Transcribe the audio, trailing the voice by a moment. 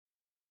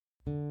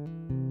Hey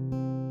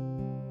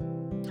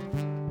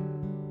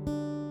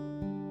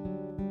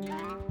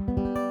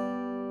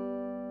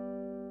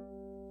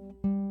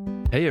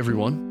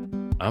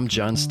everyone, I'm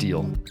John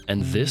Steele,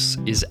 and this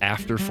is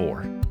After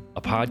 4,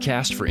 a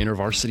podcast for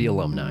InterVarsity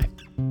alumni.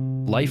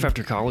 Life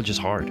after college is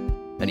hard,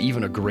 and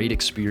even a great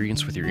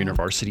experience with your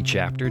InterVarsity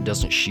chapter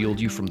doesn't shield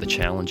you from the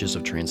challenges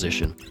of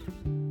transition.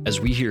 As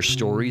we hear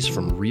stories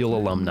from real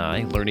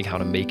alumni learning how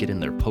to make it in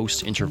their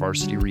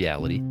post-InterVarsity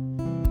reality,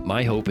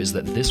 my hope is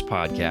that this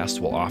podcast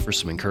will offer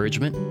some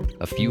encouragement,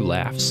 a few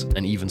laughs,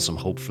 and even some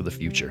hope for the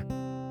future.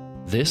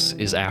 This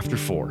is After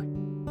 4,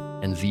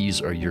 and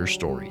these are your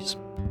stories.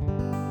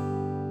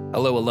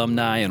 Hello,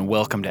 alumni, and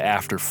welcome to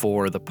After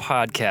 4, the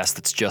podcast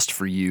that's just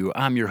for you.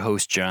 I'm your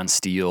host, John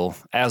Steele.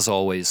 As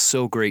always,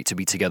 so great to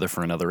be together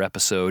for another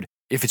episode.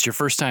 If it's your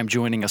first time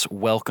joining us,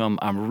 welcome.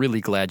 I'm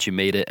really glad you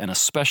made it, and a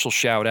special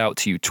shout out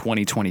to you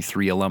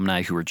 2023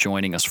 alumni who are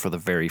joining us for the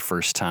very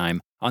first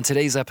time. On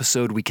today's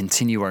episode, we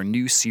continue our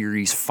new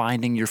series,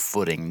 Finding Your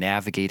Footing,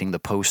 Navigating the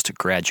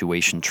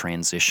Post-Graduation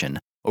Transition.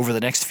 Over the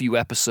next few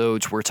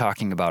episodes, we're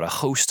talking about a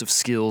host of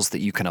skills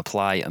that you can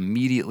apply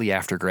immediately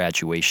after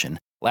graduation.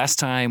 Last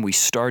time, we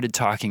started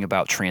talking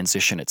about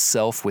transition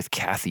itself with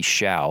Kathy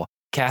Shao.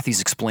 Kathy's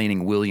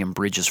explaining William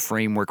Bridges'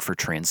 framework for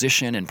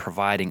transition and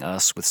providing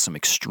us with some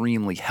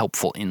extremely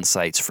helpful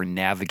insights for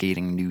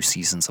navigating new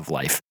seasons of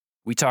life.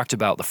 We talked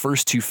about the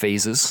first two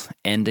phases,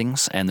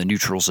 endings and the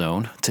neutral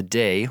zone.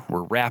 Today,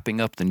 we're wrapping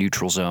up the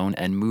neutral zone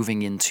and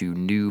moving into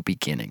new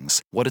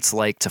beginnings, what it's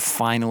like to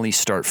finally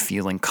start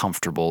feeling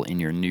comfortable in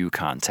your new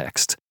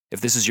context. If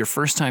this is your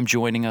first time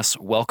joining us,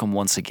 welcome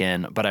once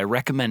again, but I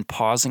recommend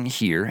pausing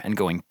here and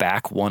going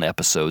back one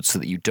episode so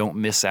that you don't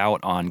miss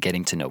out on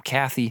getting to know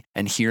Kathy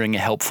and hearing a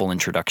helpful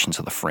introduction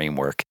to the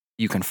framework.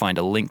 You can find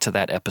a link to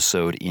that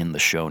episode in the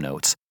show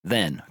notes.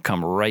 Then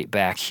come right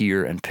back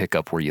here and pick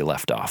up where you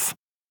left off.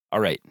 All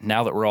right,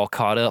 now that we're all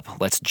caught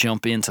up, let's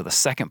jump into the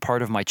second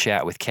part of my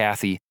chat with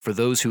Kathy. For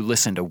those who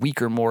listened a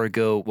week or more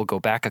ago, we'll go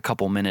back a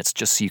couple minutes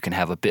just so you can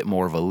have a bit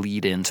more of a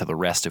lead in to the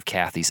rest of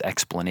Kathy's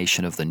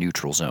explanation of the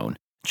neutral zone.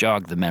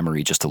 Jog the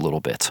memory just a little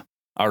bit.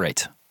 All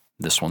right,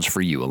 this one's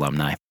for you,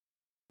 alumni.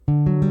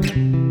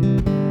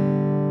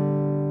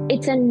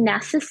 It's a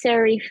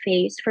necessary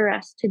phase for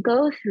us to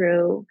go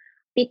through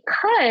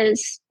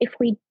because if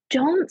we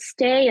don't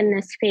stay in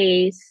this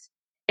phase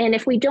and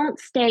if we don't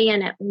stay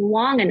in it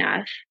long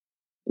enough,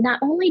 not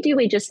only do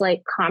we just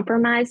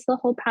compromise the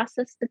whole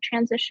process of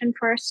transition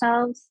for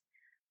ourselves,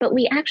 but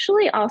we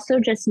actually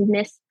also just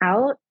miss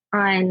out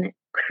on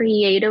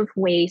creative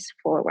ways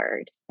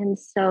forward. And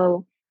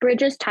so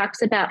Bridges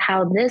talks about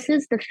how this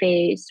is the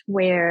phase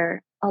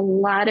where a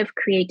lot of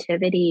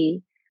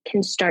creativity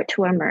can start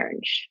to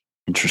emerge.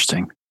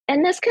 Interesting.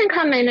 And this can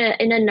come in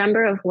a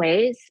number of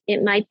ways.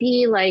 It might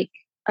be like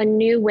a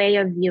new way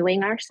of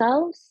viewing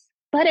ourselves,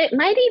 but it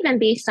might even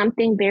be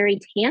something very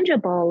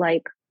tangible,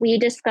 like we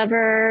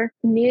discover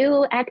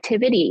new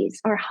activities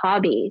or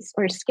hobbies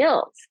or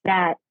skills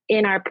that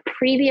in our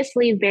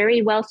previously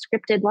very well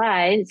scripted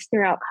lives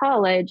throughout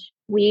college,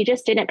 we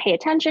just didn't pay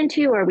attention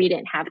to, or we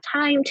didn't have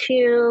time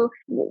to,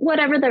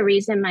 whatever the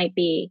reason might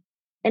be.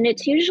 And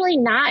it's usually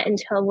not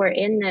until we're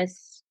in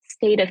this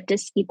state of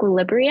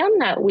disequilibrium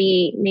that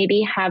we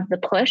maybe have the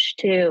push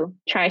to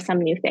try some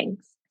new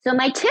things. So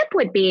my tip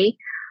would be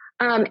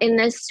in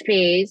this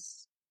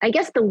phase, I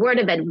guess the word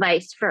of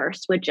advice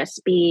first would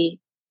just be,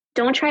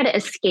 don't try to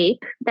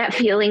escape that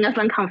feeling of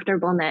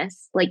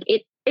uncomfortableness.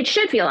 It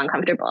should feel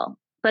uncomfortable,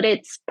 but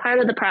it's part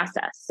of the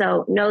process.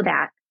 So know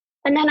that.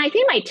 And then I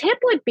think my tip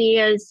would be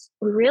is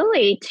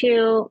really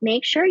to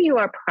make sure you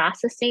are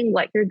processing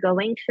what you're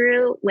going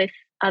through with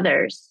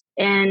others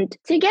and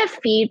to get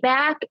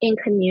feedback in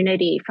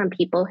community from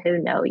people who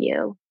know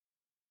you.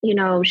 You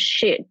know,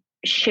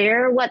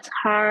 share what's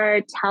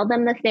hard, tell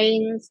them the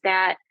things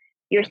that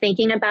you're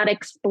thinking about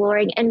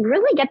exploring and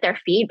really get their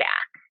feedback.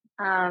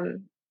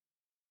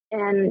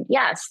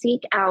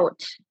 Seek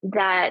out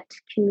that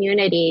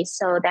community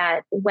so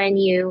that when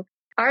you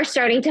are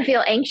starting to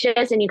feel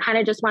anxious and you kind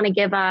of just want to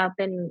give up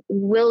and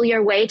will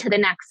your way to the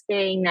next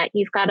thing, that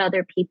you've got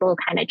other people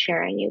kind of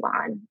cheering you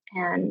on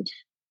and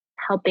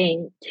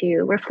helping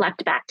to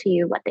reflect back to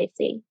you what they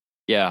see.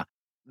 Yeah.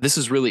 This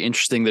is really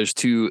interesting. There's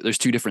two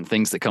different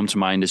things that come to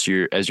mind as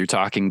you're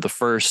talking. The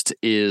first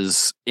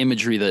is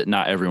imagery that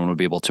not everyone would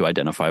be able to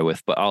identify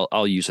with, but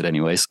I'll use it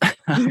anyways.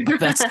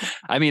 But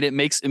it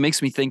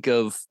makes me think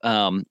of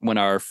when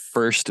our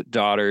first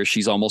daughter,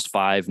 she's almost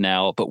 5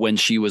 now, but when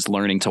she was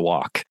learning to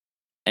walk.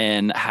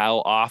 And how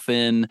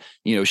often,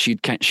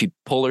 she'd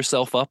pull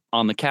herself up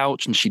on the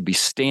couch and she'd be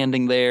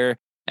standing there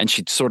and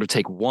she'd sort of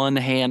take one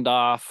hand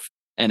off,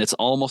 and it's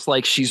almost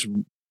like she's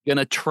going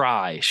to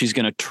try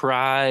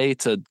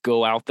to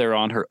go out there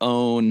on her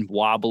own,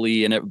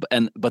 wobbly,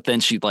 but then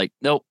she'd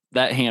nope,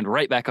 that hand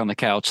right back on the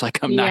couch.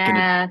 I'm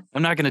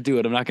not going to do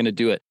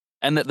it.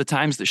 And that the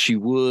times that she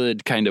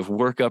would kind of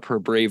work up her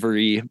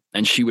bravery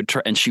and she would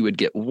try, and she would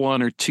get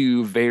one or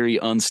two very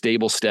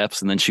unstable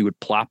steps and then she would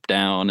plop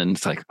down, and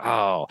it's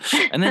oh,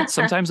 and then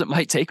sometimes it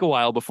might take a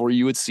while before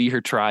you would see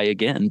her try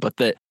again, but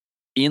that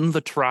in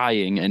the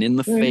trying and in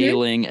the Mm-hmm.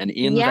 failing and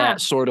in Yeah.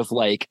 that sort of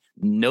like,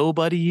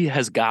 nobody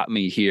has got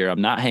me here.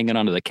 I'm not hanging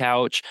onto the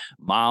couch.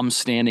 Mom's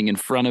standing in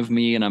front of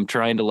me and I'm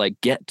trying to like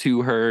get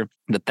to her.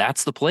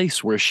 That's the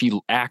place where she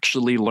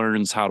actually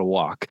learns how to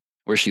walk,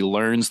 where she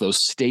learns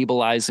those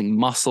stabilizing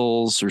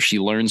muscles, or she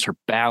learns her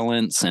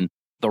balance and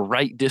the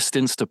right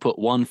distance to put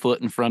one foot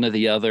in front of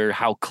the other,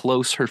 how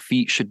close her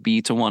feet should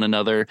be to one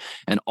another,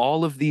 and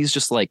all of these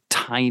just like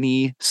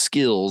tiny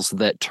skills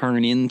that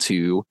turn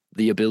into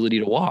the ability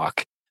to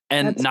walk.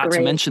 And That's not to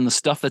great. mention the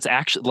stuff that's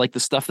actually like the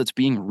stuff that's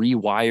being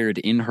rewired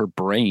in her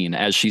brain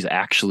as she's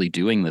actually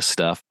doing this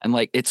stuff. And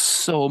like, it's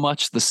so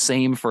much the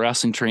same for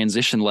us in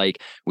transition.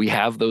 Like, we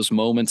have those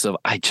moments of,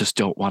 I just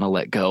don't want to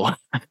let go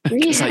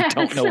because I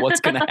don't Yes. know what's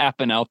going to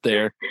happen out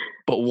there.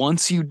 But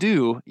once you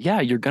do,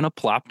 yeah, you're going to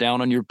plop down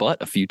on your butt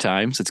a few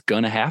times. It's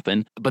going to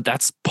happen. But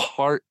that's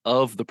part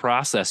of the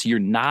process. You're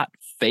not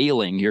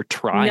failing, you're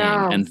trying.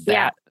 No. And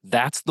Yeah.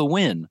 that's the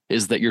win,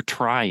 is that you're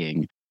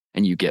trying.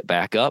 And you get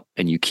back up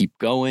and you keep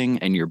going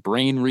and your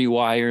brain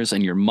rewires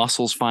and your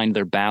muscles find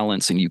their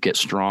balance and you get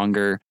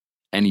stronger.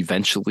 And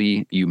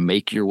eventually you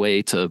make your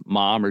way to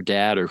mom or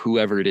dad or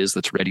whoever it is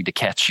that's ready to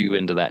catch you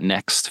into that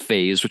next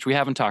phase, which we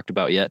haven't talked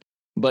about yet,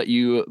 but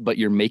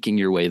you're making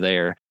your way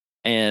there.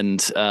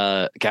 And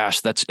gosh,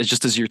 that's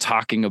just as you're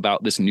talking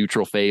about this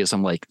neutral phase,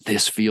 I'm like,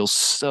 this feels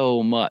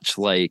so much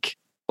like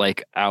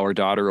our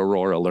daughter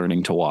Aurora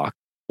learning to walk.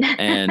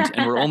 And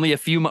we're only a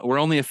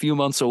few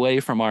months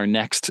away from our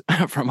next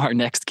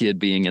kid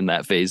being in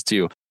that phase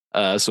too.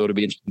 So it'll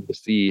be interesting to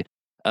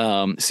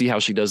see how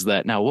she does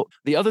that. Now,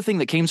 the other thing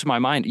that came to my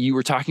mind, you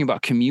were talking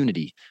about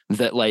community,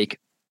 that like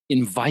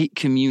invite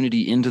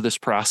community into this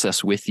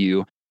process with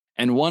you.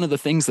 And one of the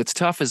things that's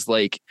tough is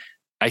like,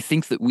 I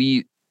think that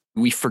we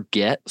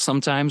forget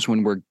sometimes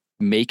when we're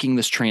making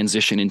this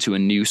transition into a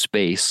new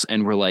space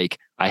and we're like,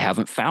 I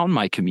haven't found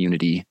my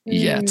community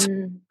yet.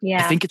 I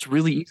Yeah. think it's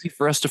really easy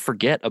for us to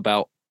forget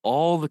about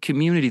all the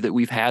community that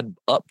we've had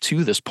up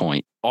to this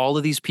point. All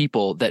of these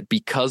people that,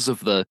 because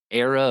of the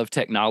era of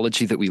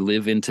technology that we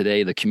live in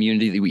today, the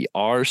community that we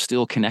are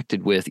still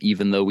connected with,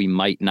 even though we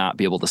might not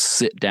be able to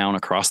sit down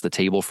across the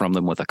table from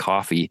them with a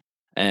coffee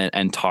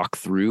and talk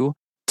through.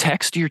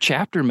 Text your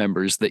chapter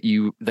members that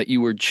you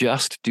were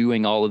just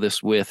doing all of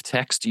this with.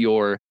 Text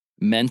your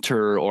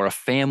mentor or a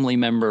family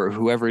member or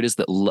whoever it is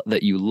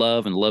that you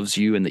love and loves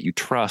you and that you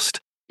trust.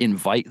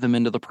 Invite them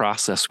into the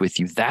process with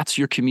you. That's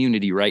your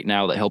community right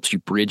now that helps you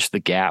bridge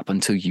the gap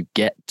until you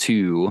get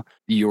to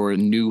your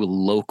new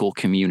local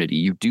community.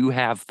 You do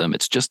have them.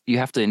 It's just you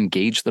have to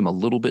engage them a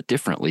little bit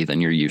differently than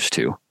you're used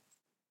to.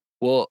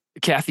 Well,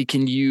 Kathy,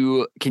 can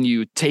you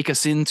take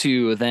us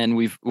into then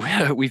we've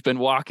been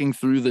walking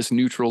through this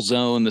neutral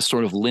zone, this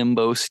sort of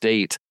limbo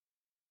state.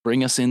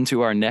 Bring us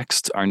into our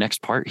next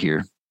part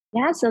here.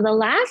 Yeah. So the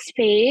last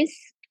phase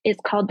is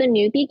called the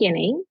new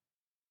beginning.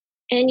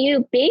 And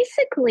you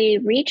basically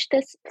reach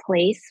this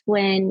place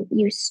when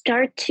you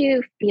start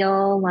to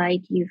feel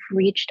like you've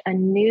reached a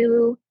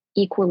new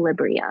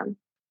equilibrium.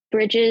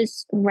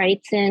 Bridges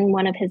writes in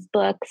one of his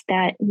books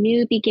that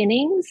new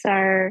beginnings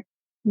are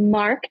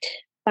marked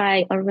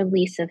by a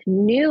release of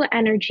new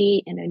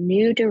energy in a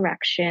new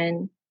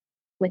direction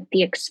with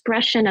the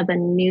expression of a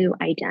new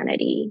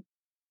identity.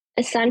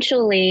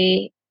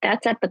 Essentially,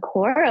 that's at the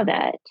core of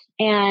it.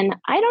 And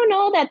I don't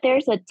know that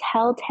there's a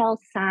telltale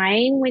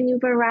sign when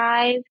you've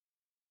arrived.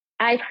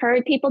 I've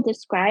heard people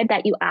describe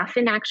that you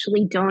often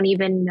actually don't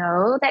even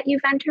know that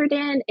you've entered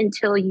in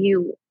until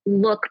you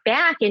look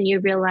back and you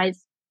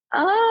realize,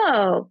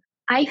 oh,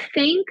 I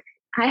think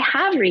I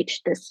have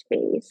reached this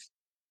phase.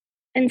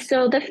 And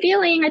so the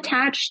feeling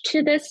attached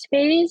to this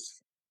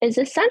phase is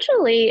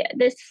essentially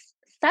this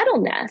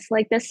subtleness,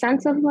 like the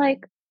sense of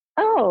like,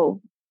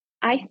 oh,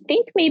 I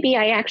think maybe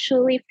I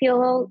actually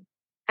feel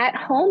at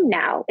home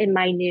now in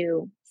my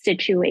new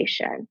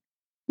situation.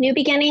 New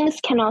beginnings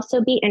can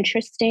also be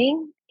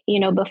interesting. You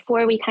know,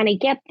 before we kind of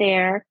get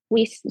there,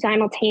 we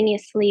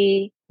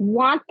simultaneously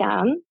want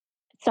them.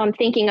 So I'm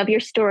thinking of your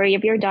story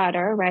of your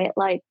daughter, right?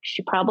 Like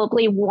she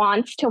probably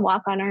wants to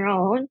walk on her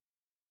own,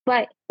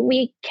 but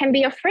we can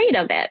be afraid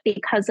of it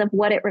because of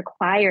what it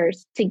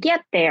requires to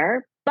get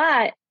there,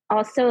 but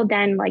also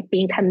then like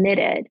being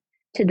committed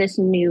to this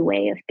new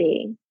way of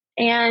being.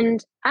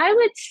 And I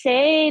would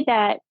say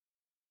that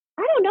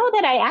I don't know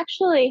that I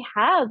actually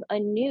have a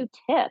new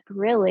tip,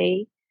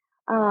 really.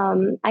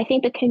 I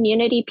think the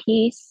community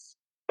piece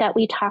that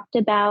we talked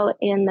about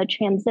in the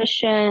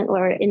transition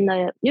or in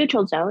the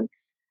neutral zone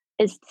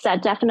is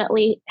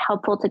definitely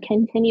helpful to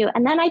continue.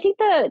 And then I think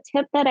the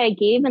tip that I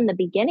gave in the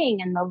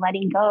beginning and the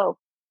letting go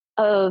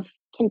of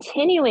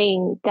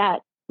continuing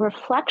that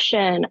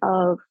reflection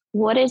of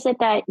what is it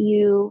that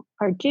you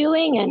are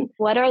doing and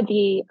what are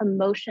the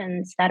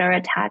emotions that are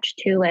attached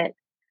to it.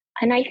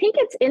 And I think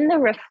it's in the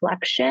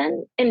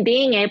reflection and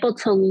being able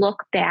to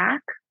look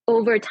back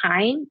over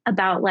time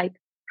about like,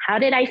 how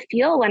did I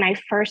feel when I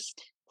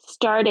first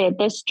started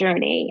this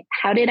journey?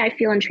 How did I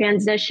feel in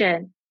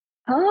transition?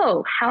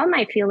 Oh, how am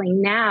I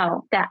feeling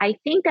now? That I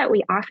think that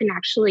we often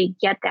actually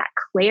get that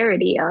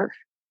clarity of,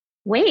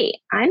 wait,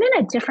 I'm in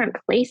a different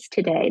place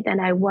today than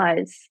I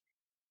was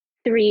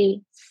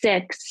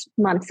 6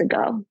 months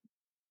ago.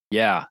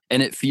 Yeah.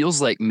 And it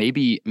feels like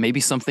maybe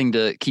something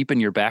to keep in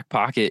your back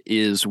pocket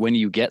is when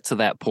you get to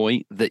that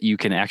point that you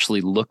can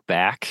actually look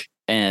back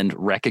and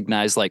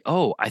recognize like,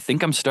 oh, I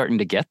think I'm starting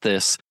to get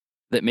this,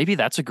 that maybe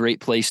that's a great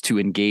place to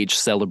engage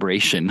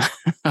celebration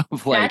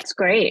of like, That's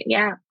great.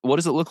 Yeah. what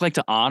does it look like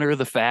to honor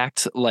the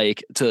fact,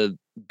 like to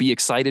be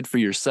excited for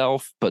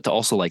yourself, but to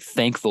also like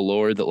thank the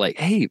Lord that like,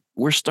 hey,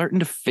 we're starting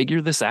to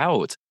figure this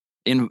out.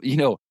 And,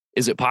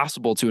 is it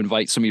possible to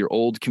invite some of your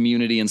old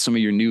community and some of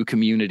your new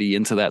community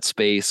into that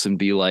space and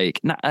be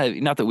like, not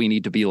that we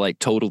need to be like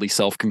totally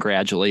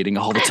self-congratulating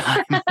all the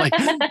time, like,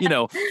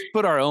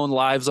 put our own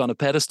lives on a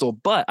pedestal.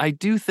 But I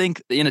do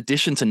think in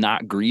addition to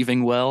not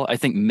grieving well, I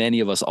think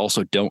many of us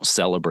also don't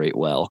celebrate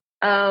well.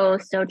 Oh,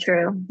 so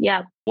true.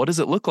 Yeah. What does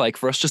it look like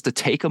for us just to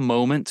take a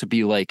moment to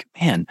be like,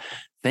 man,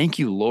 thank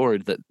you,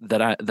 Lord,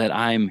 that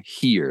I'm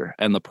here,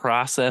 and the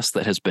process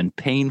that has been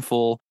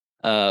painful.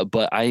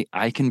 But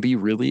I can be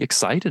really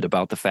excited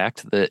about the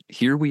fact that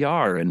here we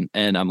are, and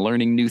I'm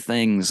learning new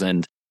things,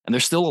 and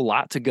there's still a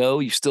lot to go.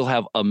 You still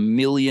have a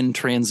million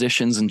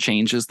transitions and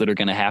changes that are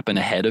going to happen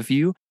ahead of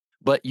you,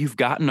 but you've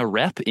gotten a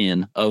rep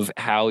in of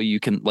how you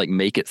can like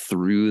make it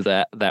through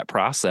that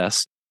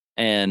process,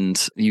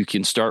 and you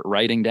can start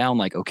writing down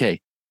like,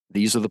 okay,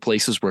 these are the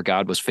places where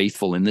God was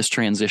faithful in this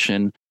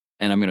transition,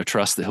 and I'm going to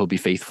trust that He'll be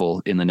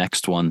faithful in the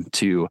next one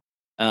too.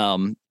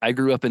 I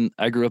grew up in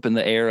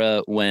the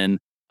era when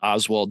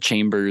Oswald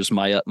Chambers,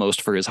 My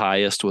Utmost for His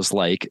Highest, was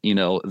like,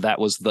 that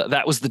was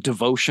the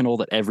devotional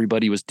that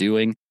everybody was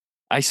doing.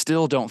 I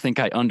still don't think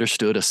I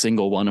understood a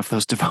single one of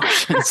those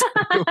devotions.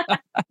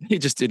 It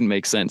just didn't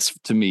make sense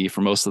to me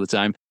for most of the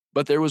time.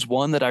 But there was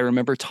one that I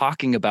remember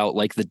talking about,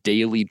 like the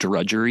daily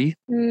drudgery.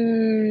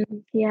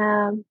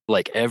 Yeah.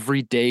 Like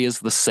every day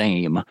is the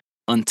same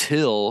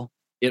until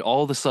it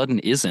all of a sudden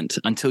isn't,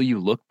 until you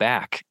look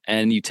back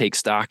and you take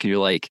stock and you're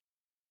like,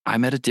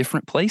 I'm at a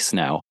different place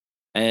now.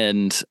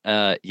 And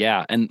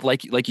and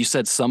like you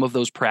said, some of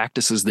those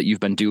practices that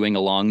you've been doing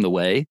along the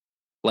way,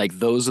 like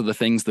those are the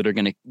things that are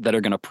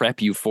gonna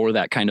prep you for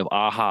that kind of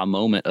aha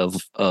moment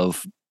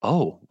of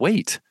oh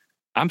wait,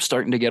 I'm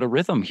starting to get a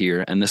rhythm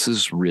here, and this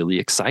is really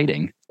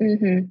exciting.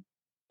 Mm-hmm.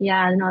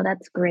 Yeah, no,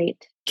 that's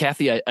great.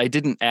 Kathy, I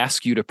didn't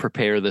ask you to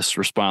prepare this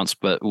response,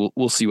 but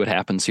we'll see what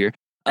happens here.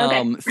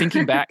 Okay.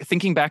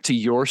 Thinking back to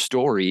your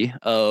story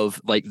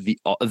of like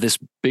this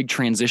big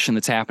transition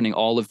that's happening,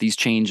 all of these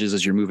changes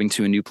as you're moving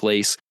to a new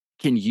place.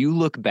 Can you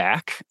look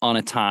back on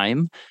a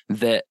time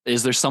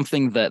is there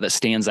something that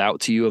stands out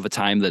to you of a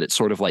time that it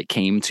sort of like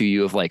came to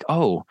you of like,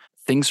 oh,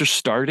 things are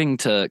starting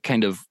to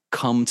kind of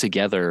come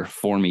together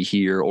for me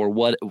here, or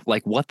what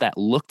that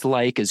looked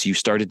like as you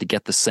started to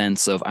get the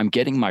sense of I'm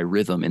getting my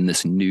rhythm in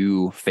this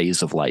new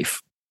phase of life?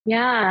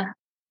 Yeah.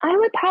 I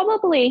would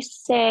probably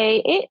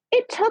say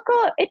it took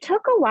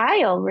a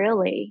while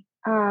really.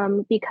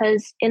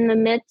 Because in the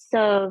midst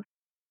of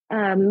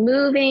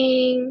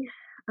moving,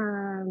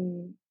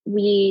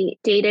 we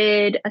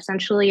dated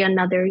essentially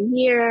another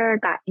year,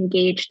 got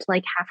engaged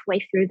like halfway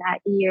through that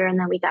year, and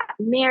then we got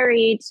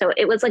married. So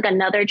it was like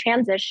another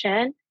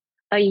transition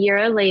a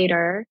year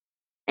later.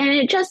 And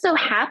it just so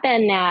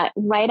happened that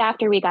right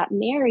after we got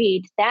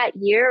married, that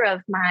year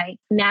of my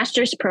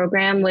master's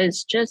program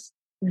was just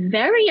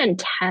very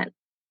intense.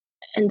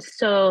 And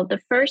so the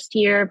first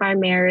year of our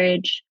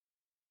marriage,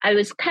 I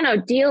was kind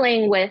of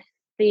dealing with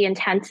the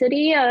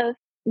intensity of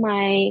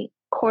my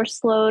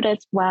course load as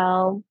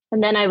well.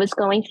 And then I was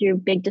going through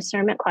big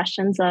discernment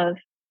questions of,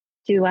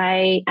 do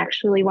I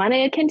actually want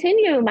to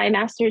continue my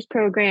master's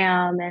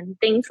program and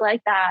things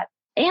like that?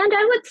 And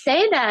I would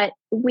say that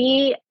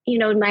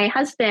my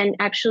husband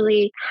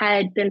actually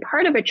had been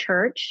part of a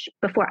church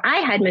before I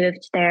had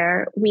moved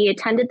there. We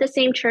attended the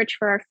same church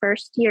for our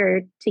first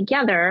year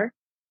together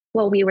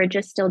while we were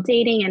just still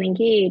dating and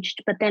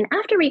engaged. But then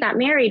after we got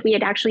married, we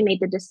had actually made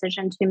the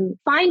decision to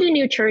find a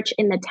new church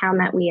in the town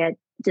that we had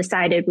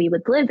decided we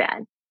would live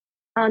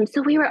in.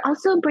 So we were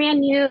also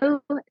brand new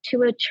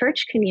to a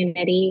church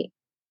community.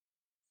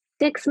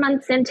 6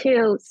 months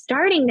into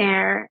starting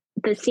there,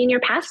 the senior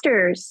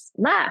pastors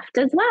left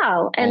as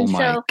well. And oh my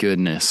so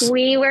goodness.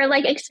 we were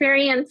like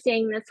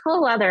experiencing this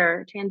whole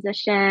other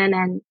transition.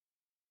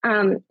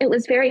 And it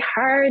was very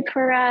hard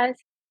for us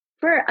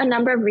for a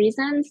number of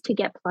reasons to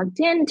get plugged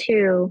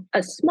into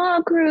a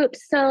small group.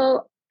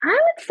 So I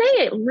would say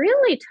it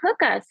really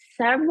took us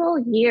several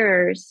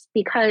years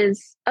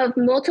because of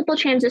multiple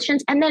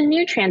transitions and then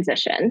new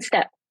transitions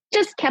that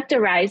just kept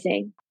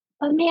arising.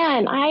 But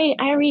man, I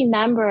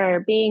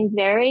remember being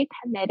very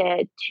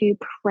committed to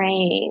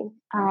praying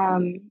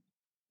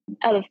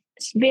of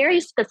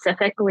very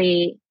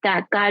specifically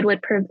that God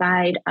would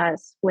provide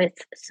us with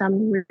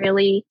some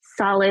really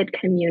solid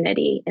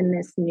community in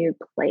this new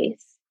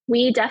place.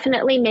 We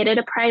definitely made it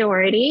a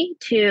priority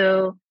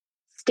to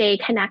stay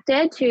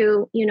connected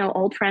to,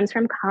 old friends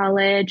from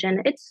college.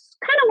 And it's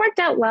kind of worked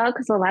out well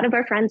because a lot of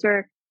our friends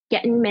were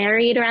getting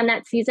married around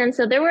that season.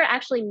 So there were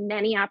actually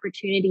many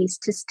opportunities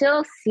to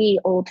still see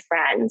old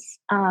friends.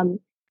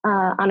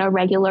 on a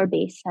regular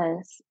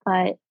basis.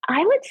 But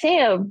I would say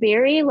a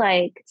very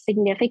like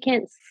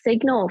significant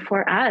signal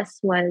for us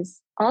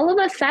was all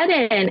of a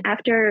sudden,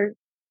 after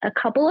a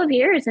couple of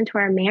years into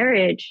our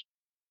marriage,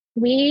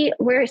 we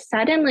were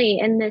suddenly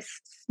in this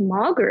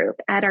small group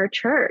at our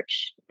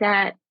church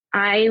that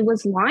I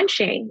was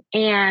launching.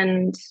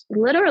 And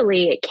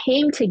literally, it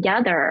came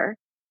together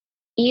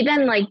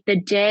even like the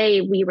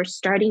day we were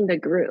starting the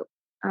group.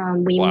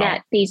 We Wow.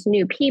 met these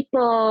new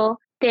people.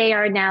 They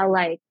are now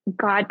like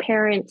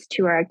godparents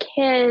to our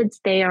kids.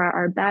 They are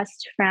our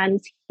best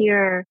friends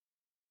here.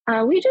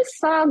 We just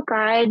saw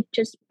God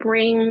just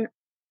bring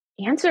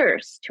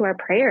answers to our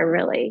prayer,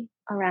 really,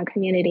 around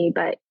community.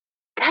 But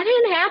that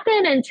didn't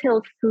happen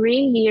until 3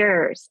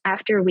 years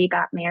after we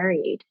got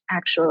married,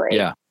 actually.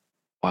 Yeah.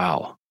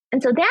 Wow.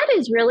 And so that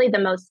is really the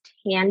most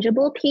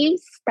tangible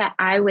piece that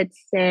I would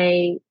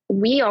say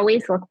we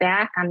always look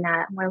back on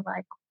that and we're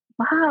like,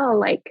 wow,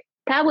 like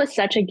that was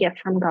such a gift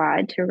from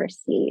God to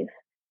receive.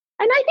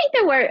 And I think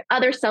there were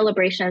other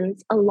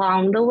celebrations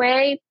along the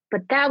way,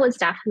 but that was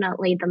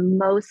definitely the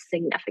most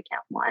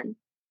significant one.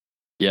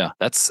 Yeah,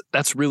 that's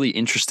really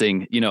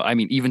interesting. I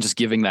mean, even just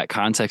giving that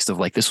context of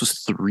like this was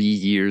 3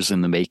 years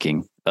in the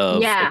making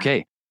of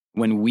okay,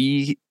 when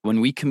we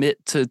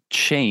commit to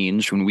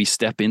change, when we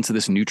step into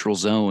this neutral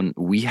zone,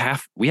 we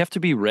have to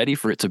be ready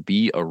for it to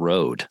be a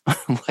road.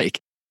 Like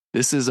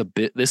this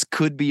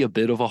could be a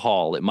bit of a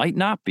haul. It might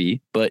not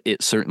be, but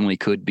it certainly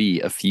could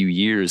be a few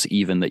years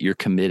even that you're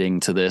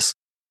committing to this.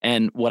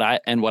 And what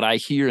I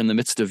hear in the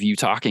midst of you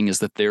talking is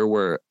that there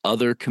were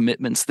other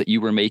commitments that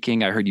you were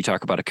making. I heard you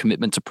talk about a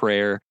commitment to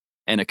prayer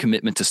and a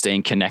commitment to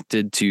staying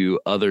connected to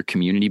other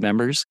community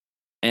members.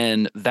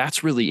 And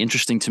that's really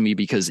interesting to me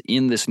because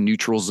in this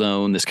neutral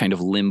zone, this kind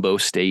of limbo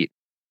state,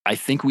 I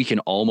think we can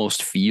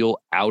almost feel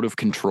out of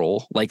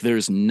control. Like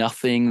there's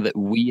nothing that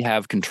we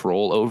have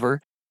control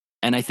over.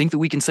 And I think that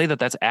we can say that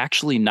that's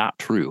actually not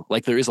true.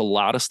 Like there is a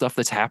lot of stuff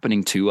that's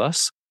happening to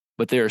us,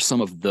 but there are some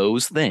of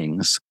those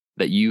things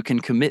that you can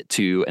commit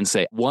to and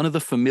say, one of the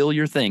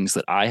familiar things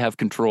that I have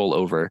control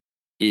over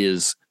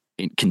is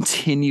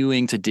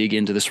continuing to dig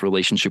into this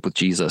relationship with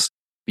Jesus,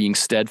 being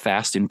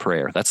steadfast in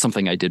prayer. That's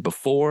something I did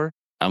before.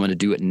 I'm going to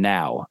do it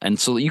now. And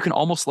so you can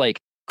almost like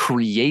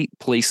create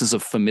places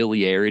of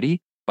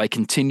familiarity by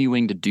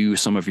continuing to do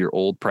some of your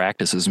old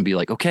practices and be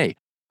like, okay,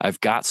 I've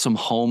got some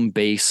home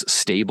base,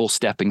 stable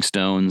stepping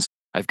stones.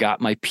 I've got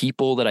my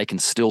people that I can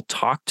still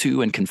talk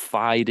to and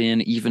confide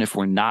in, even if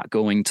we're not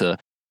going to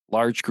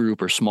large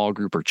group or small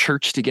group or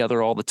church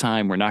together all the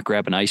time. We're not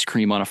grabbing ice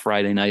cream on a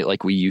Friday night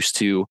like we used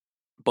to,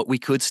 but we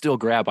could still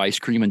grab ice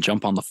cream and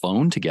jump on the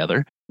phone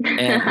together.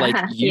 And like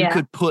you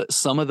could put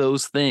some of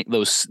those things,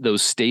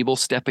 those stable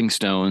stepping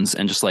stones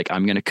and just like,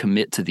 I'm going to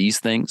commit to these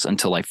things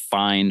until I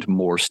find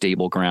more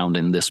stable ground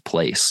in this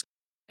place.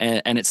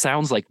 And it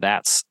sounds like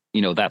that's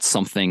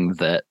something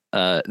that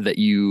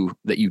you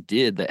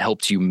did that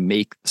helped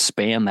you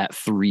span that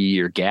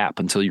 3-year gap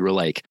until you were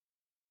like,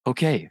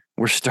 okay,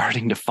 we're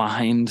starting to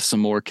find some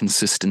more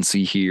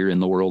consistency here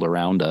in the world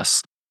around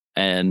us.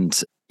 And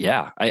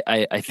yeah,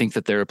 I think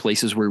that there are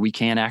places where we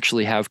can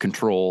actually have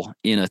control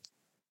in a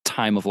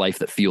time of life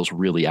that feels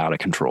really out of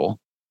control.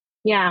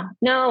 Yeah,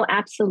 no,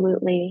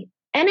 absolutely.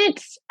 And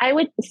I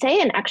would say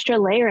an extra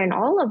layer in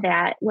all of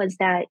that was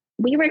that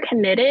we were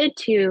committed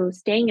to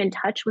staying in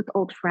touch with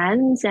old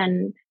friends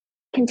and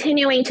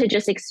continuing to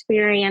just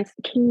experience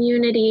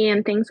community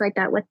and things like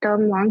that with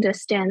them long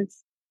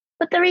distance.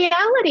 But the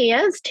reality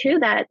is, too,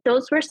 that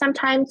those were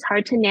sometimes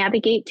hard to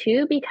navigate,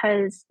 too,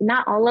 because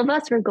not all of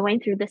us were going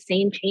through the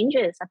same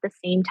changes at the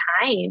same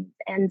time.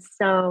 And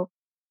so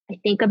I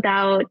think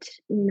about,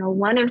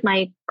 one of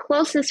my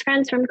closest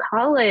friends from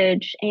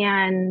college,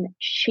 and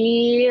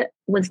she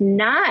was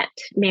not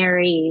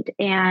married.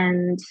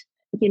 And,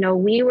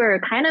 we were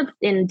kind of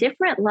in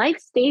different life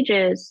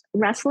stages,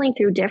 wrestling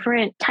through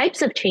different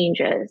types of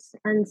changes.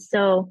 And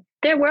so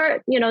there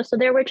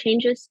were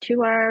changes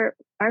to our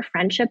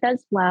friendship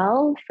as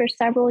well for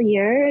several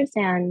years.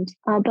 And,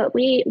 but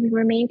we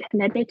remained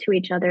committed to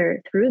each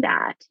other through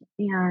that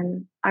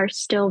and are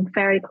still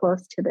very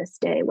close to this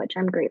day, which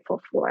I'm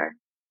grateful for.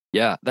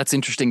 Yeah, that's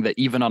interesting that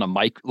even on a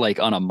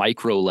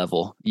micro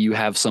level, you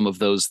have some of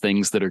those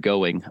things that are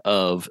going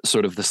of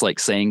sort of this like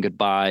saying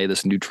goodbye,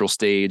 this neutral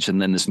stage, and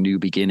then this new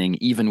beginning,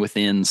 even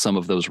within some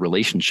of those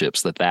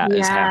relationships that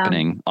is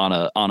happening on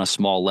a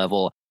small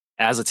level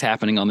as it's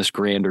happening on this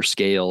grander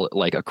scale,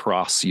 like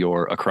across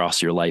your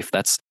life.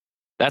 That's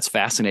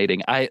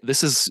fascinating.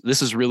 This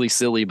is really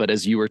silly, but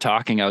as you were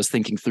talking, I was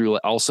thinking through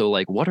also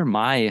like what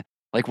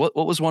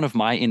was one of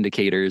my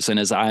indicators, and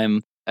as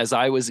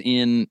I was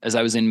in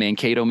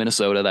Mankato,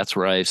 Minnesota, that's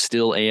where I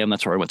still am.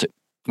 That's where I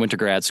went to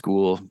grad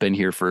school, been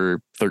here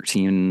for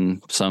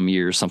 13 some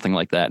years, something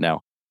like that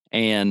now.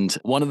 And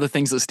one of the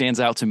things that stands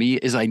out to me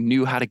is I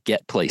knew how to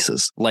get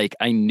places. Like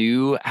I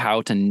knew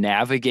how to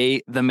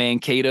navigate the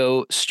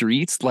Mankato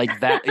streets like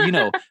that,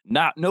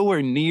 not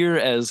nowhere near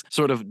as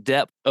sort of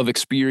depth of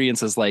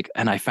experience as like,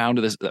 and I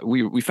found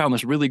we found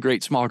this really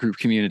great small group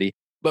community.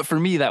 But for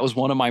me, that was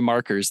one of my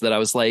markers that I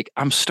was like,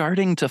 I'm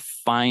starting to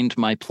find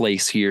my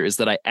place here, is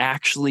that I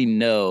actually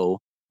know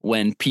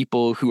when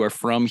people who are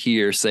from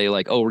here say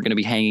like, oh, we're going to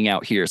be hanging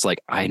out here. It's like,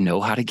 I know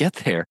how to get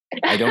there.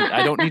 I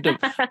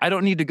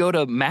don't need to go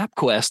to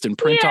MapQuest and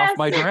print off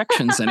my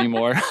directions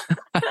anymore.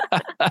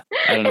 I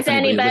don't know if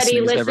anybody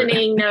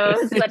listening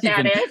knows what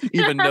that is.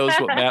 even knows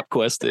what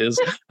MapQuest is.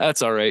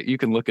 That's all right. You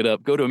can look it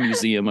up. Go to a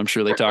museum. I'm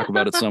sure they talk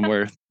about it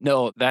somewhere.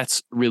 No,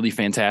 that's really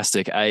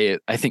fantastic. I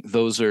think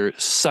those are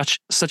such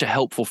a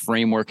helpful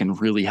framework and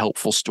really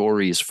helpful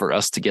stories for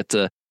us to get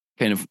to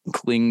kind of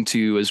cling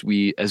to as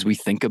we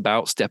think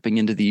about stepping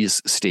into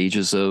these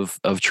stages of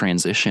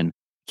transition.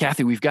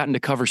 Kathy, we've gotten to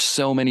cover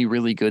so many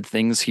really good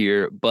things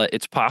here, but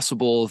it's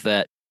possible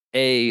that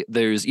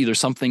there's either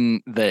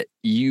something that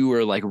you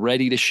are like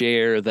ready to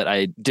share that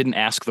I didn't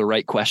ask the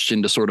right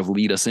question to sort of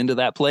lead us into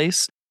that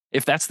place.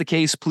 If that's the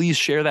case, please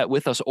share that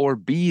with us, or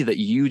B, that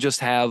you just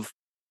have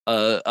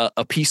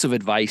a piece of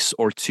advice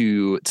or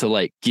two to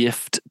like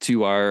gift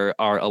to our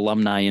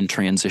alumni in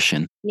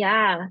transition.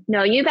 Yeah,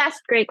 no, you've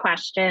asked great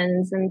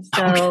questions. And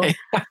so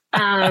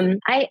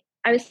Okay.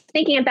 I was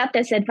thinking about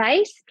this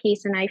advice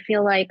piece, and I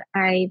feel like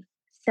I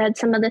said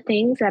some of the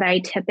things that I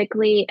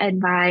typically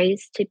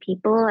advise to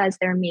people as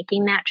they're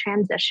making that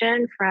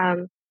transition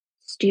from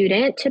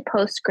student to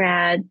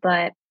postgrad.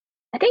 But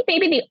I think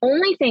maybe the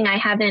only thing I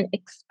haven't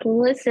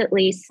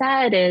explicitly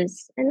said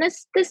is, and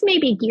this may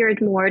be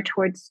geared more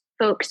towards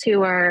folks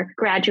who are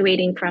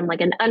graduating from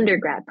like an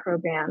undergrad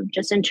program,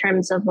 just in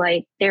terms of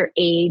like their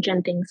age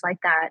and things like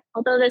that.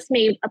 Although this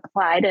may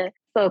apply to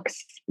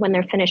folks when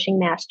they're finishing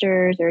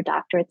masters or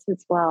doctorates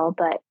as well.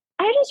 But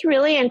I just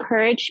really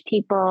encourage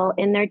people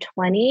in their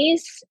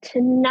 20s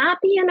to not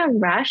be in a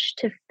rush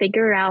to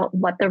figure out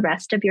what the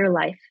rest of your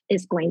life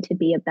is going to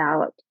be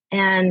about.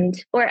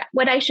 Or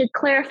what I should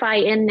clarify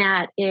in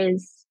that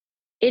is,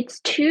 it's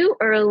too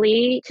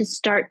early to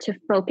start to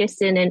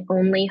focus in and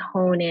only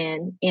hone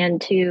in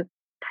and to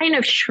kind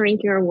of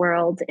shrink your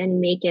world and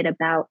make it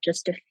about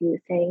just a few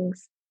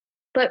things.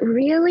 But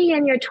really,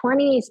 in your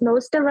 20s,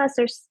 most of us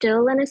are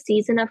still in a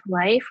season of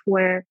life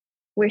where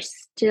we're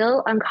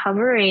still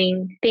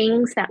uncovering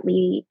things that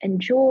we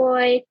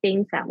enjoy,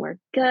 things that we're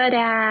good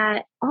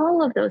at,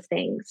 all of those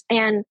things.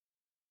 And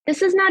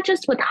this is not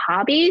just with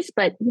hobbies,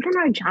 but even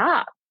our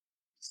job.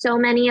 So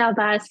many of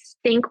us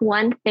think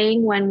one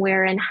thing when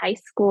we're in high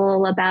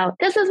school about,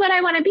 this is what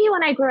I want to be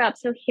when I grow up.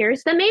 So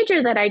here's the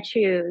major that I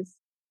choose.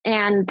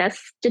 And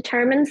this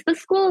determines the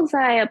schools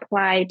I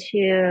apply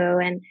to.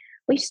 And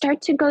we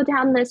start to go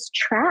down this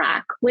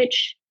track,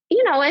 which,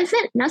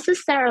 isn't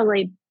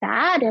necessarily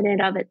bad in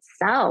and of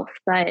itself.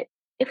 But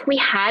if we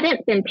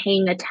hadn't been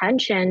paying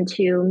attention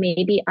to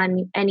maybe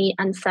any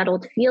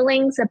unsettled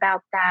feelings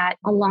about that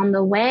along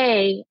the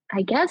way,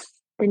 I guess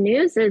the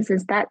news is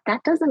that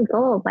doesn't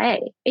go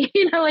away.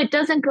 It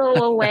doesn't go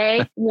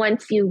away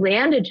once you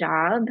land a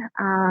job.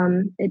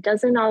 It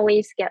doesn't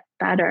always get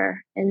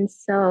better. And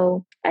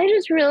so I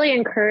just really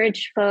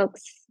encourage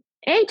folks,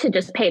 to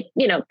just pay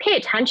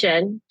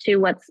attention to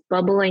what's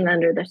bubbling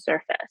under the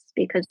surface,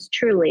 because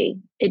truly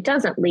it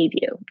doesn't leave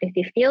you. If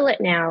you feel it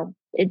now,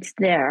 it's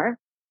there.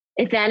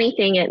 If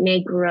anything, it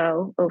may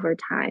grow over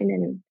time.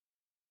 And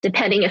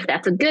depending if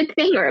that's a good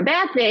thing or a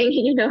bad thing,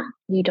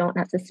 you don't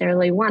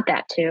necessarily want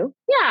that to.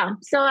 Yeah.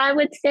 So I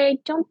would say,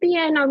 don't be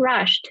in a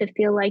rush to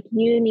feel like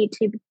you need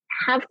to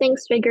have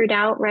things figured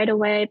out right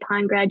away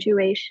upon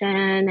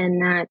graduation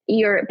and that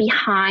you're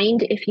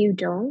behind if you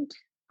don't.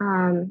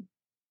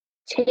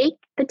 Take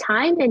the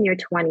time in your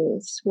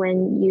 20s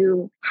when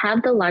you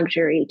have the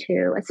luxury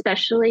to,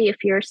 especially if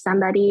you're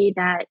somebody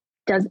that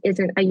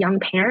isn't a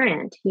young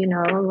parent,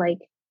 like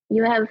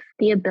you have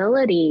the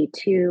ability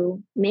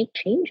to make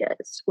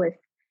changes with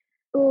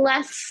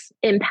less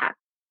impact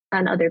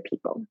on other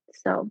people.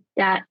 So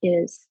that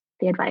is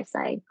the advice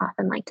I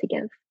often like to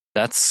give.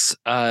 That's,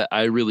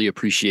 I really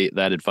appreciate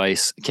that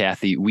advice,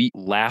 Kathy.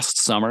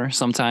 Last summer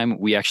sometime,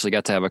 we actually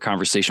got to have a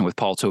conversation with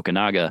Paul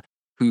Tokunaga,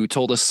 who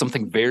told us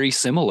something very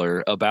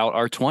similar about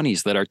our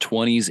 20s, that our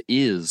 20s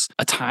is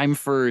a time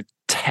for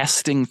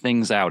testing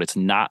things out. It's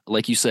not,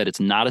 like you said, it's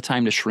not a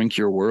time to shrink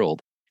your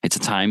world. It's a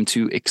time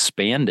to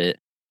expand it.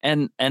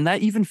 And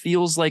that even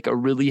feels like a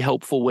really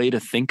helpful way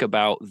to think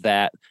about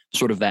that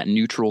sort of that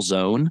neutral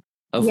zone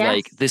of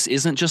like, this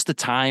isn't just a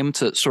time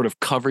to sort of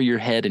cover your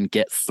head and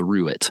get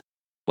through it.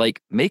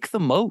 Like, make the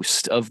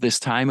most of this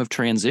time of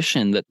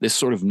transition, that this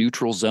sort of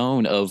neutral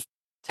zone of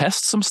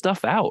test some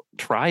stuff out,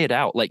 try it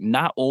out. Like,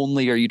 not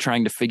only are you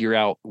trying to figure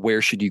out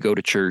where should you go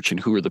to church and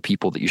who are the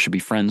people that you should be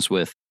friends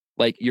with,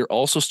 like you're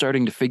also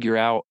starting to figure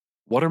out,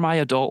 what are my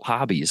adult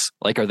hobbies?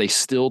 Like, are they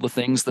still the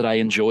things that I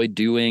enjoyed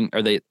doing?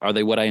 Are they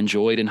what I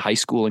enjoyed in high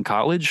school and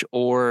college,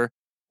 or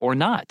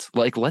not?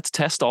 Like, let's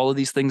test all of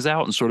these things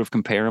out and sort of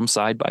compare them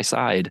side by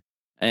side.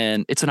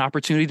 And it's an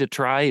opportunity to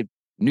try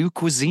new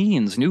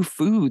cuisines, new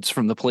foods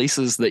from the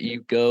places that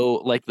you go,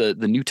 like the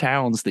new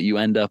towns that you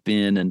end up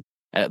in. And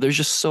there's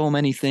just so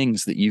many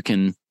things that you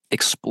can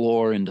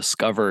explore and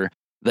discover,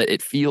 that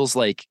it feels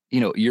like,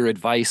 your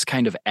advice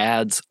kind of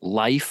adds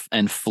life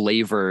and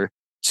flavor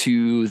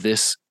to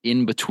this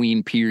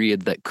in-between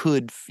period that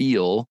could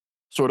feel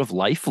sort of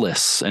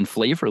lifeless and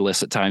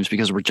flavorless at times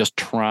because we're just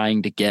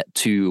trying to get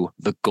to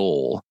the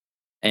goal.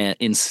 And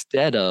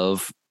instead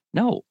of,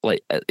 no,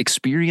 like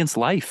experience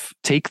life.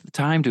 Take the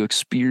time to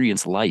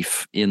experience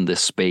life in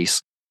this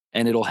space,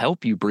 and it'll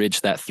help you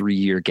bridge that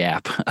 3-year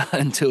gap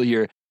until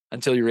you're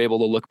able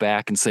to look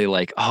back and say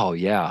like, oh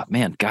yeah,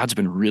 man, God's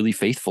been really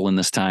faithful in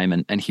this time.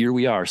 And here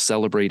we are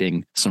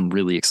celebrating some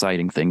really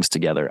exciting things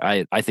together.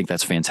 I think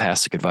that's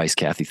fantastic advice,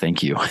 Kathy.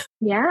 Thank you.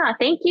 Yeah,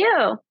 thank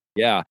you.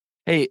 Yeah.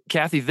 Hey,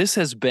 Kathy, this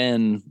has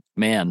been,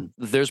 man,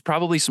 there's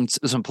probably some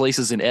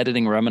places in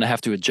editing where I'm going to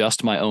have to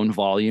adjust my own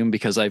volume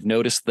because I've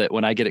noticed that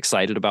when I get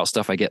excited about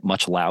stuff, I get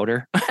much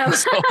louder.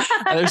 So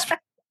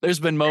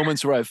there's been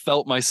moments where I've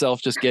felt myself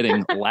just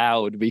getting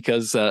loud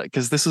because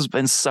this has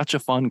been such a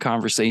fun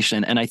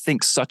conversation. And I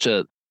think such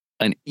an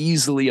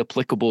easily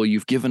applicable,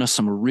 you've given us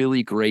some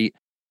really great,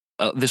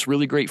 this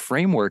really great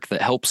framework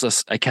that helps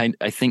us, I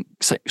think,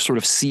 sort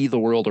of see the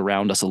world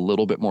around us a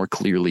little bit more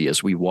clearly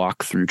as we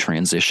walk through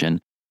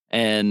transition.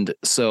 And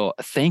so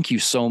thank you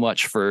so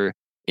much for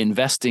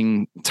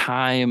investing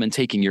time and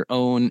taking your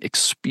own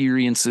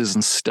experiences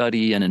and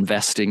study and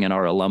investing in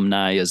our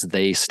alumni as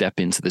they step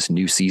into this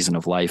new season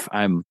of life.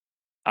 I'm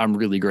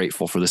really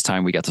grateful for this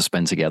time we got to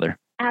spend together.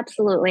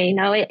 Absolutely.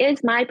 No, it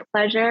is my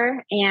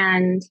pleasure.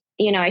 And,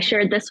 I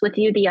shared this with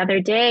you the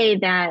other day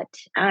that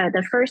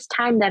the first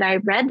time that I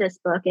read this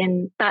book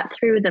and thought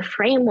through the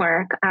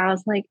framework, I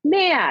was like,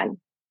 man,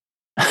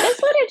 this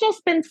would have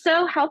just been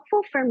so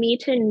helpful for me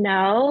to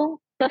know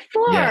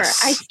before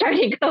I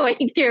started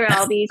going through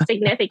all these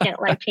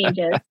significant life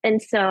changes.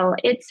 And so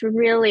it's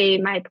really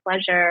my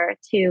pleasure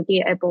to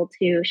be able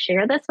to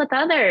share this with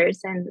others.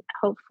 And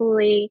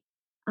hopefully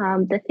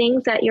the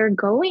things that you're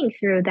going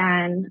through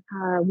then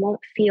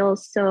won't feel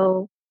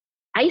so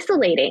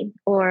isolating,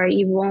 or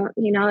you won't,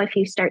 if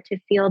you start to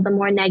feel the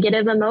more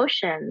negative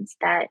emotions,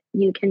 that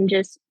you can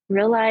just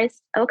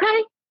realize,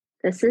 okay,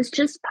 this is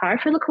just par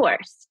for the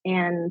course.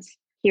 And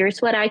here's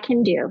what I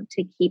can do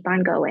to keep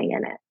on going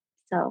in it.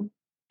 So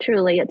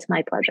truly, it's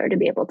my pleasure to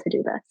be able to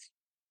do this.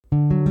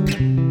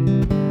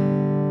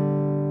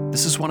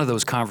 This is one of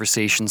those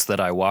conversations that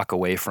I walk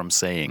away from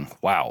saying,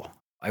 wow,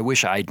 I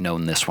wish I'd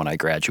known this when I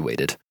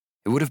graduated.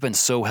 It would have been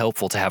so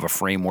helpful to have a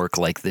framework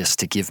like this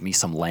to give me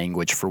some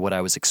language for what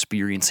I was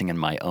experiencing in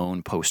my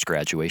own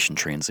post-graduation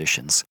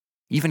transitions.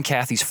 Even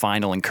Kathy's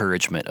final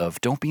encouragement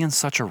of don't be in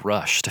such a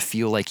rush to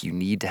feel like you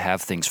need to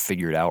have things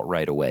figured out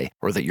right away,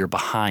 or that you're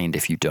behind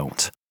if you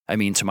don't. I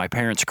mean, to my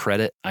parents'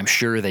 credit, I'm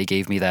sure they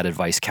gave me that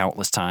advice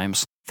countless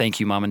times.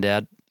 Thank you, Mom and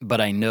Dad. But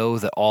I know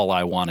that all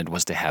I wanted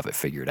was to have it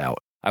figured out.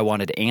 I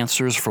wanted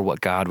answers for what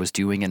God was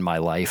doing in my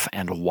life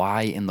and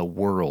why in the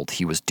world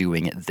He was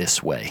doing it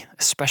this way,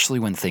 especially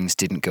when things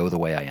didn't go the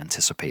way I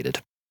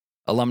anticipated.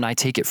 Alumni,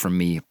 take it from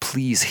me.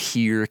 Please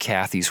hear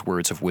Kathy's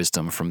words of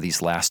wisdom from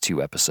these last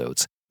 2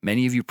 episodes.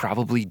 Many of you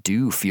probably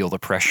do feel the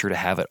pressure to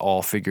have it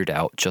all figured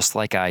out, just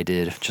like I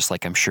did, just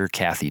like I'm sure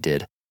Kathy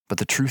did. But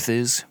the truth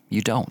is,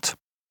 you don't.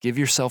 Give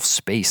yourself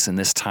space in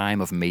this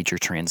time of major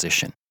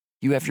transition.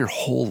 You have your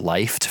whole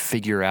life to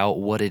figure out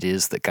what it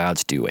is that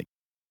God's doing.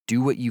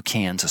 Do what you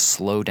can to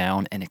slow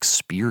down and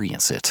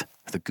experience it.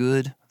 The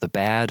good, the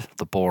bad,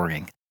 the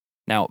boring.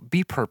 Now,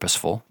 be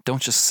purposeful.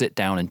 Don't just sit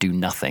down and do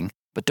nothing,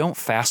 but don't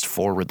fast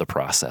forward the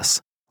process.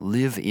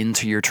 Live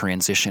into your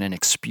transition and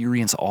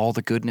experience all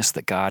the goodness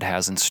that God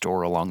has in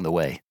store along the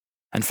way.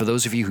 And for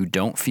those of you who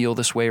don't feel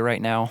this way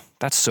right now,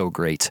 that's so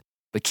great.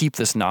 But keep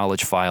this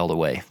knowledge filed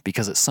away,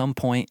 because at some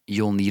point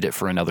you'll need it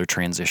for another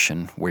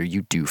transition where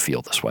you do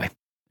feel this way.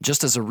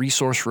 Just as a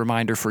resource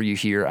reminder for you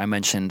here, I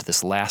mentioned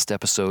this last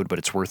episode, but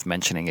it's worth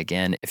mentioning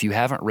again. If you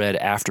haven't read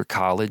After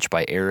College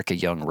by Erica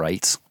Young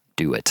Wrights,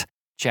 do it.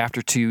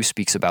 Chapter 2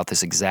 speaks about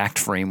this exact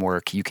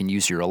framework. You can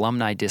use your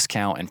alumni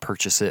discount and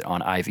purchase it on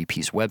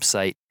IVP's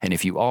website. And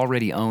if you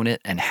already own it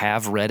and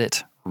have read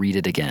it, read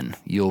it again.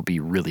 You'll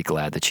be really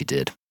glad that you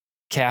did.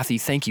 Kathy,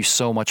 thank you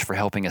so much for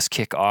helping us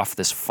kick off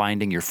this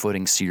Finding Your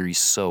Footing series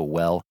so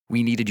well.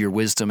 We needed your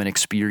wisdom and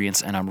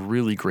experience, and I'm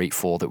really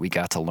grateful that we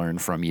got to learn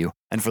from you.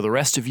 And for the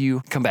rest of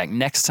you, come back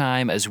next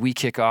time as we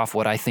kick off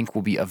what I think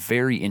will be a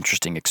very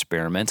interesting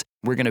experiment.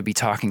 We're going to be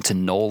talking to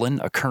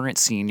Nolan, a current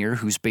senior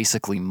who's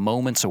basically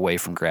moments away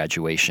from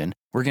graduation.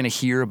 We're going to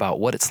hear about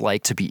what it's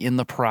like to be in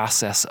the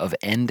process of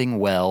ending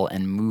well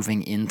and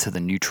moving into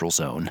the neutral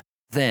zone.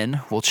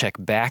 Then we'll check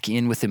back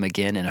in with him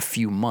again in a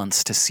few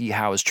months to see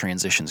how his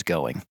transition's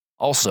going.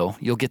 Also,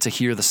 you'll get to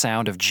hear the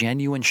sound of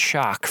genuine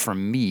shock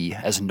from me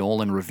as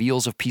Nolan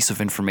reveals a piece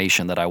of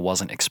information that I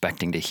wasn't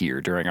expecting to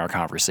hear during our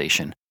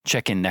conversation.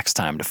 Check in next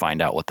time to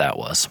find out what that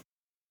was.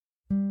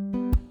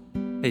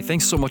 Hey,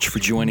 thanks so much for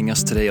joining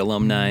us today,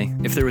 alumni.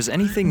 If there was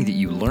anything that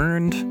you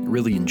learned,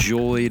 really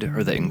enjoyed,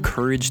 or that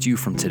encouraged you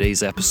from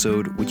today's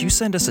episode, would you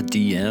send us a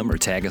DM or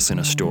tag us in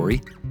a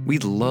story?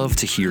 We'd love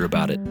to hear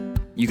about it.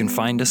 You can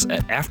find us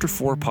at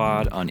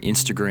After4Pod on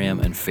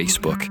Instagram and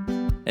Facebook.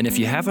 And if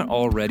you haven't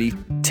already,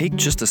 take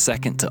just a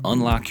second to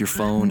unlock your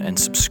phone and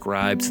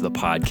subscribe to the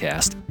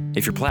podcast.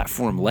 If your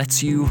platform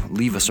lets you,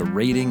 leave us a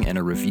rating and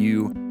a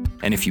review.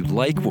 And if you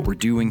like what we're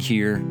doing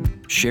here,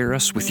 share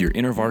us with your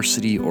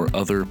InterVarsity or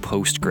other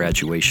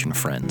post-graduation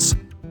friends.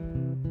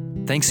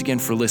 Thanks again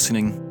for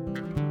listening,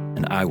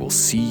 and I will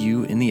see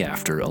you in the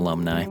after,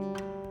 alumni.